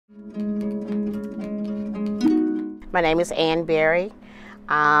My name is Ann Berry.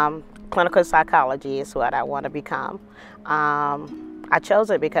 Clinical psychology is what I want to become. I chose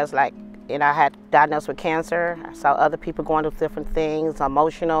it because, I had diagnosed with cancer. I saw other people going through different things,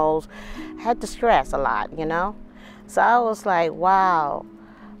 emotionals, had to stress a lot. So I was like, wow,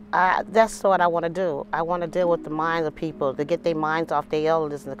 that's what I want to do. I want to deal with the minds of people, to get their minds off their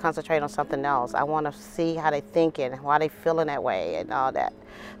illness and to concentrate on something else. I want to see how they're thinking, why they feeling that way and all that.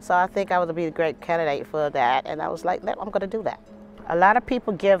 So I think I would be a great candidate for that, and I was like, I'm going to do that. A lot of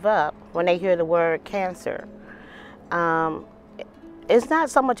people give up when they hear the word cancer. It's not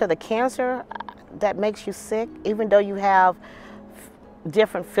so much of the cancer that makes you sick, even though you have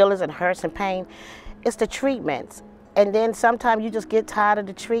different feelings and hurts and pain. It's the treatments. And then sometimes you just get tired of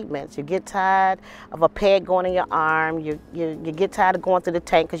the treatments. You get tired of a peg going in your arm. You get tired of going through the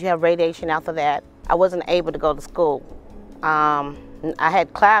tank because you have radiation after that. I wasn't able to go to school. I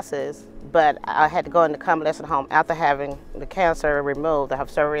had classes, but I had to go in the convalescent home after having the cancer removed. I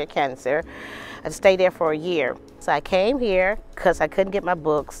have severe cancer. I stayed there for a year. So I came here because I couldn't get my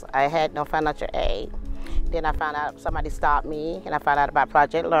books. I had no financial aid. Then I found out somebody stopped me, and I found out about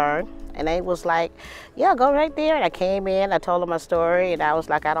Project Learn. And they was like, yeah, go right there. And I came in, I told them my story, and I was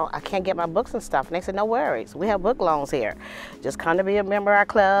like, I can't get my books and stuff. And they said, no worries, we have book loans here. Just come to be a member of our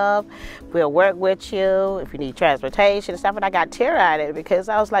club. We'll work with you if you need transportation and stuff. And I got teary-eyed because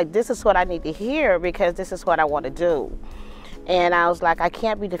I was like, this is what I need to hear because this is what I want to do. And I was like, I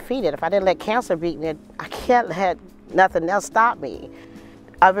can't be defeated. If I didn't let cancer beat me, I can't let nothing else stop me.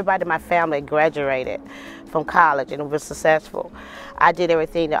 Everybody in my family graduated from college and was successful. I did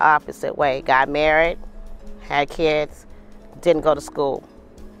everything the opposite way. Got married, had kids, didn't go to school.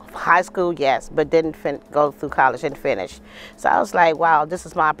 High school, yes, but didn't go through college and finish. So I was like, wow, this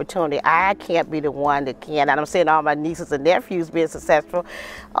is my opportunity. I can't be the one that can. And I'm seeing all my nieces and nephews being successful.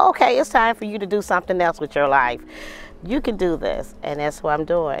 Okay, it's time for you to do something else with your life. You can do this, and that's what I'm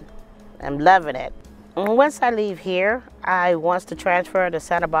doing. I'm loving it. And once I leave here, I want to transfer to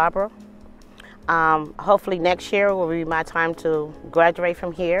Santa Barbara. Hopefully next year will be my time to graduate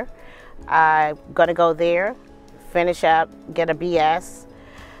from here. I'm going to go there, finish up, get a BS.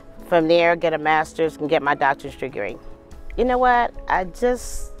 From there, get a master's and get my doctorate degree. You know what? I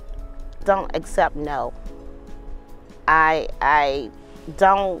just don't accept no. I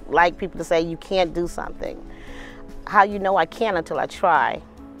don't like people to say you can't do something. How you know I can until I try.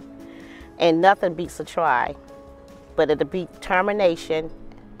 And nothing beats a try. But it'll be determination,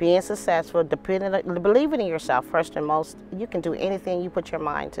 being successful, believing in yourself first and most. You can do anything you put your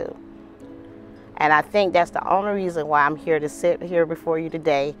mind to. And I think that's the only reason why I'm here to sit here before you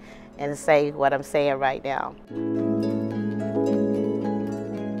today and say what I'm saying right now.